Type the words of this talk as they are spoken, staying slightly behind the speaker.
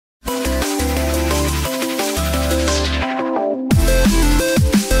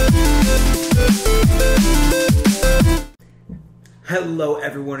Hello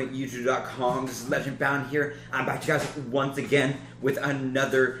everyone at YouTube.com, this is Legendbound here. I'm back to you guys once again with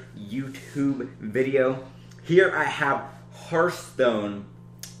another YouTube video. Here I have Hearthstone,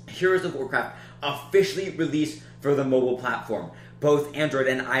 Heroes of Warcraft, officially released for the mobile platform, both Android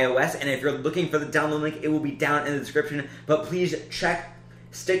and iOS, and if you're looking for the download link, it will be down in the description, but please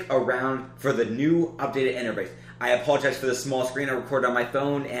stick around for the new updated interface. I apologize for the small screen. I recorded on my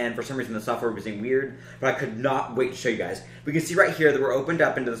phone, and for some reason the software was being weird, but I could not wait to show you guys. We can see right here that we're opened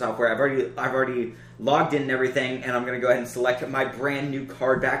up into the software. I've already logged in and everything, and I'm going to go ahead and select my brand new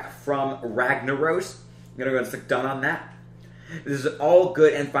card back from Ragnaros. I'm going to go ahead and click done on that. This is all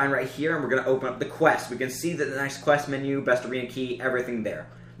good and fine right here, and we're going to open up the quest. We can see that the nice quest menu, best arena key, everything there.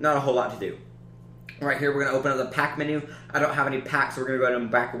 Not a whole lot to do. Right here, we're going to open up the pack menu. I don't have any packs, so we're going to go ahead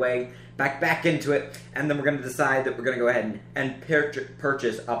and back into it, and then we're going to decide that we're going to go ahead and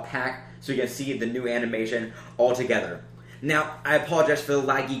purchase a pack so you can see the new animation all together. Now, I apologize for the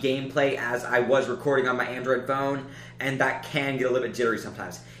laggy gameplay as I was recording on my Android phone, and that can get a little bit jittery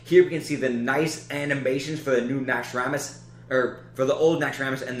sometimes. Here we can see the nice animations for the new Naxxramas, or for the old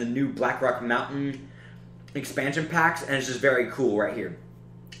Naxxramas and the new Blackrock Mountain expansion packs, and it's just very cool right here.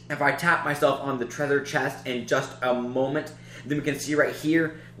 If I tap myself on the treasure chest in just a moment, then we can see right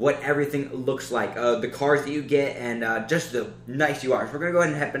here what everything looks like. The cards that you get and just the nice UI. So we're going to go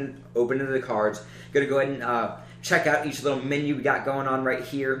ahead and open into the cards. Going to go ahead and check out each little menu we got going on right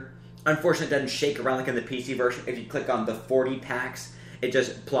here. Unfortunately, it doesn't shake around like in the PC version. If you click on the 40 packs, it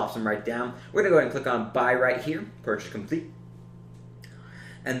just plops them right down. We're going to go ahead and click on buy right here. Purchase complete.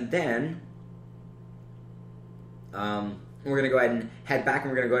 And then we're going to go ahead and head back,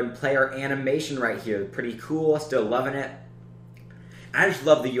 and we're going to go ahead and play our animation right here. Pretty cool. Still loving it. I just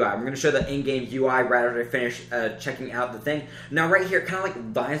love the UI. I'm going to show the in-game UI right after I finish checking out the thing. Now right here, it kind of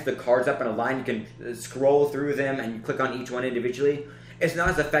like lines the cards up in a line. You can scroll through them, and you click on each one individually. It's not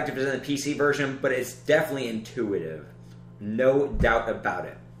as effective as in the PC version, but it's definitely intuitive. No doubt about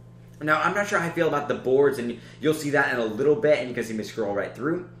it. Now, I'm not sure how I feel about the boards, and you'll see that in a little bit, and you can see me scroll right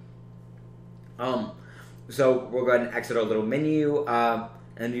through. So we'll go ahead and exit our little menu, now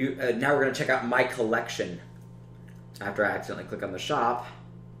we're going to check out my collection. After I accidentally click on the shop,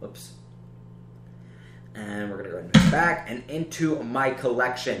 whoops, and we're going to go ahead and move back and into my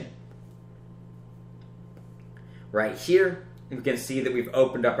collection. Right here, we can see that we've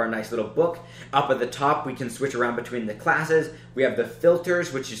opened up our nice little book. Up at the top, we can switch around between the classes. We have the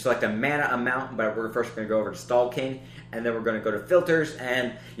filters, which you select a mana amount, but we're first going to go over to Stall King, and then we're going to go to filters,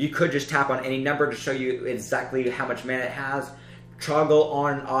 and you could just tap on any number to show you exactly how much mana it has. Toggle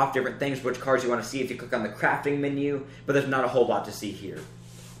on and off different things, which cards you want to see if you click on the crafting menu, but there's not a whole lot to see here.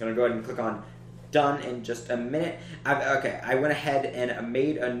 I'm going to go ahead and click on done in just a minute. I went ahead and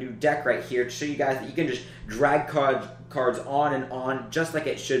made a new deck right here to show you guys that you can just drag cards on and on just like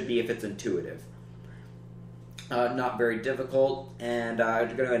it should be if it's intuitive. Not very difficult, and I'm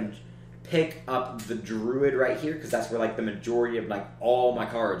going to go ahead and pick up the Druid right here because that's where like the majority of like all my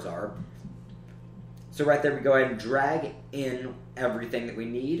cards are. So right there we go ahead and drag in everything that we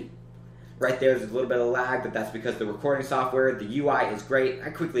need. Right there's a little bit of lag, but that's because the recording software, the UI is great. I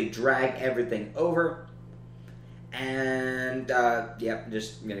quickly drag everything over. And, yep,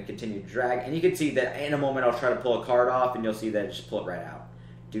 just going to continue to drag. And you can see that in a moment I'll try to pull a card off, and you'll see that it just pull it right out.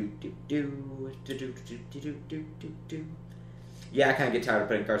 Yeah, I kind of get tired of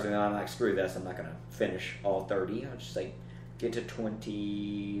putting cards in. I'm like, screw this, I'm not going to finish all 30. I'll just, like, get to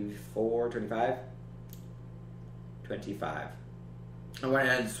 24, 25. 25. I went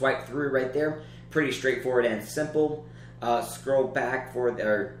ahead and swipe through right there. Pretty straightforward and simple. Scroll back for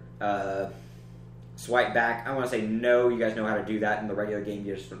the swipe back. I want to say no. You guys know how to do that in the regular game.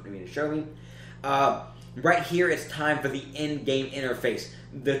 You just don't need to show me. Right here, it's time for the in-game interface.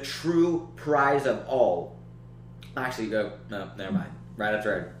 The true prize of all. Actually, no, never mind. Right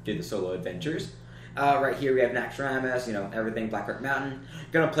after I do the solo adventures. Right here we have Naxxramas, everything, Blackrock Mountain.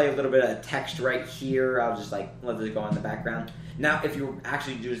 Gonna play a little bit of text right here. I'll just like let this go on in the background. Now, if you were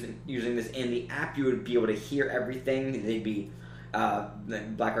actually using this in the app, you would be able to hear everything. They'd be the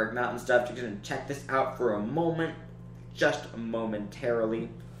Blackrock Mountain stuff. You're gonna check this out for a moment, just momentarily,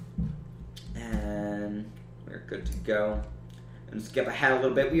 and we're good to go. And skip ahead a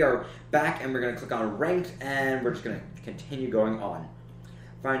little bit. We are back, and we're gonna click on ranked, and we're just gonna continue going on,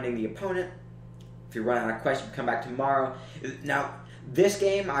 finding the opponent. If you run out of questions, come back tomorrow. Now, this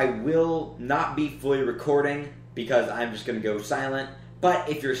game I will not be fully recording because I'm just going to go silent. But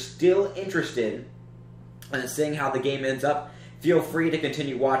if you're still interested in seeing how the game ends up, feel free to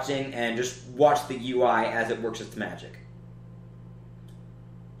continue watching and just watch the UI as it works its magic.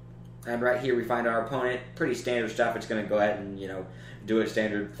 And right here we find our opponent. Pretty standard stuff. It's going to go ahead and, do a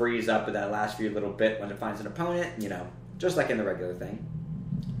standard freeze up with that last few little bit when it finds an opponent, just like in the regular thing.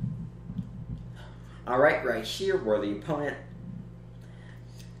 Alright, right here we're the opponent.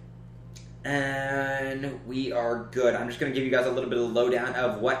 And we are good. I'm just going to give you guys a little bit of lowdown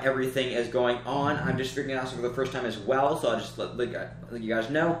of what everything is going on. I'm just figuring it out for the first time as well, so I'll just let you guys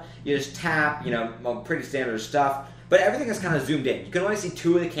know. You just tap, pretty standard stuff. But everything is kind of zoomed in. You can only see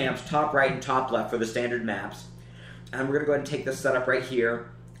two of the camps, top right and top left for the standard maps. And we're going to go ahead and take this setup right here.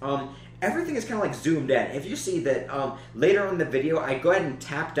 Everything is kind of like zoomed in. If you see that later on in the video, I go ahead and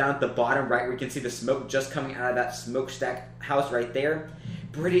tap down at the bottom right where you can see the smoke just coming out of that smokestack house right there.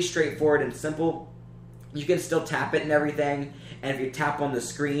 Pretty straightforward and simple. You can still tap it and everything. And if you tap on the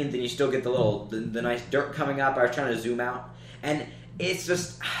screen, then you still get the nice dirt coming up. I was trying to zoom out. And it's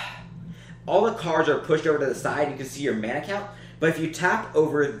just... all the cards are pushed over to the side. You can see your mana count. But if you tap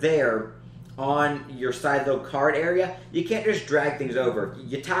over there on your side little card area, you can't just drag things over.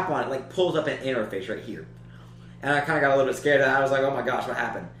 You tap on it, like pulls up an interface right here. And I kind of got a little bit scared of that. I was like, oh my gosh, what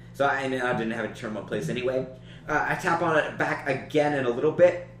happened? So I didn't have it turn on place anyway. I tap on it back again in a little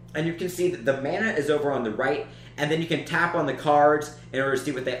bit. And you can see that the mana is over on the right. And then you can tap on the cards in order to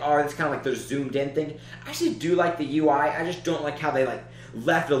see what they are. It's kind of like the zoomed in thing. I actually do like the UI. I just don't like how they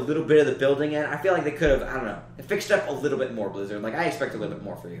left a little bit of the building in. I feel like they could have, I don't know, fixed it up a little bit more, Blizzard. I expect a little bit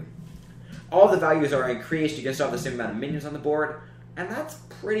more for you. All the values are increased. You can still have the same amount of minions on the board. And that's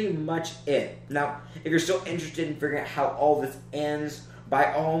pretty much it. Now, if you're still interested in figuring out how all this ends,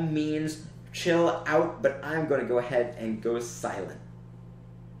 by all means, chill out. But I'm going to go ahead and go silent.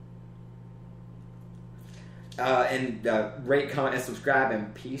 Rate, comment, and subscribe.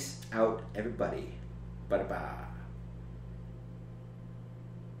 And peace out, everybody. Bye-bye.